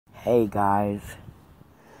Hey guys,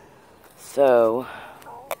 so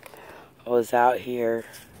I was out here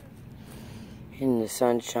in the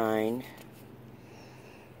sunshine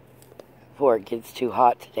before it gets too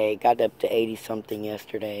hot today. Got up to 80 something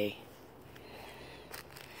yesterday,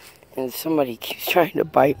 and somebody keeps trying to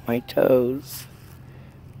bite my toes.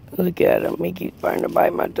 Look at him, he keeps trying to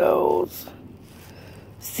bite my toes.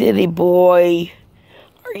 City boy,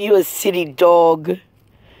 are you a city dog?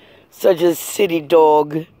 Such a city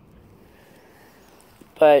dog.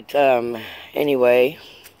 But, anyway,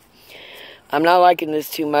 I'm not liking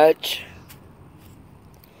this too much.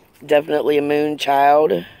 Definitely a moon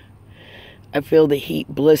child. I feel the heat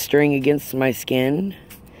blistering against my skin.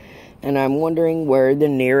 And I'm wondering where the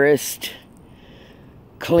nearest,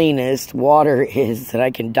 cleanest water is that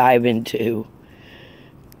I can dive into.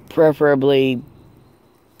 Preferably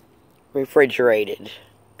refrigerated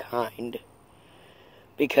kind.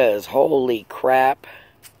 Because, holy crap.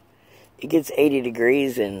 It gets 80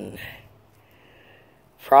 degrees and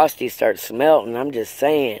Frosty starts melting, I'm just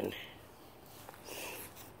saying.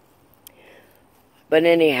 But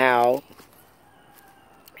anyhow,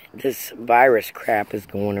 this virus crap is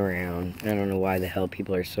going around. I don't know why the hell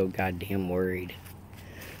people are so goddamn worried.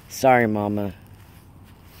 Sorry, Mama.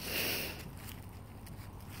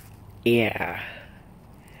 Yeah.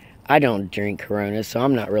 I don't drink Corona, so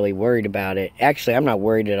I'm not really worried about it. Actually, I'm not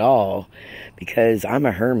worried at all because I'm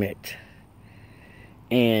a hermit.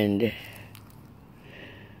 And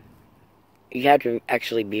you have to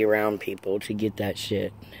actually be around people to get that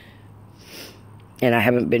shit. And I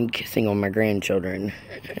haven't been kissing on my grandchildren.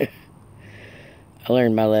 I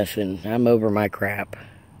learned my lesson. I'm over my crap.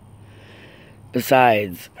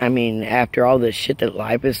 Besides, I mean, after all the shit that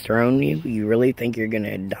life has thrown you, you really think you're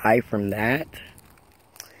gonna die from that?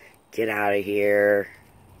 Get out of here.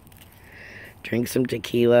 Drink some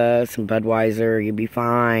tequila, some Budweiser, you'll be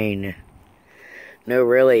fine. No,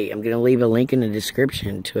 really, I'm going to leave a link in the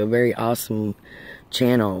description to a very awesome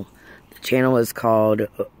channel. The channel is called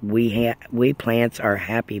We Plants Are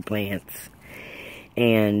Happy Plants.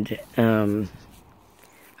 And I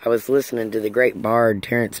was listening to the great bard,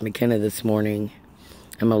 Terrence McKenna, this morning.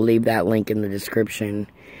 I'm going to leave that link in the description.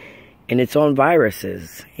 And it's on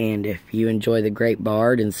viruses. And if you enjoy the great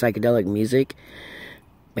bard and psychedelic music,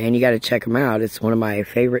 man, you got to check them out. It's one of my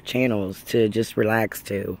favorite channels to just relax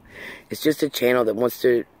to. It's just a channel that wants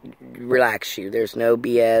to relax you. There's no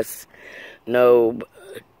BS, no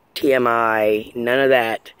TMI, none of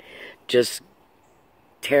that. Just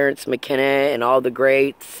Terrence McKenna and all the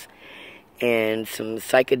greats and some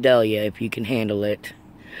psychedelia if you can handle it.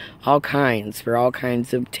 All kinds, for all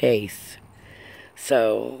kinds of tastes.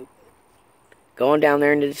 So, go on down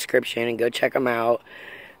there in the description and go check them out.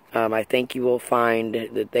 I think you will find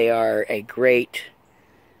that they are a great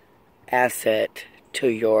asset to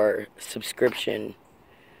your subscription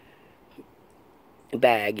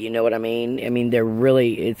bag. You know what I mean? I mean,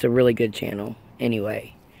 it's a really good channel.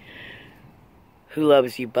 Anyway, who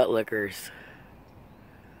loves you butt lickers?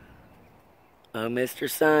 Oh, Mr.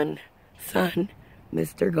 Sun,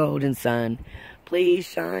 Mr. Golden Sun, please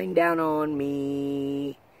shine down on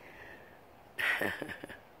me.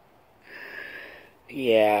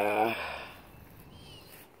 Yeah,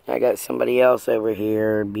 I got somebody else over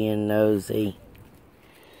here being nosy.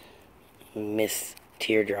 Miss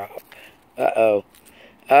Teardrop. Uh-oh.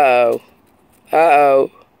 Uh-oh.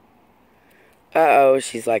 Uh-oh. Uh-oh.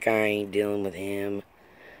 She's like, I ain't dealing with him.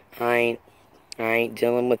 I ain't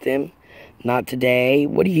dealing with him. Not today.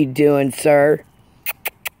 What are you doing, sir?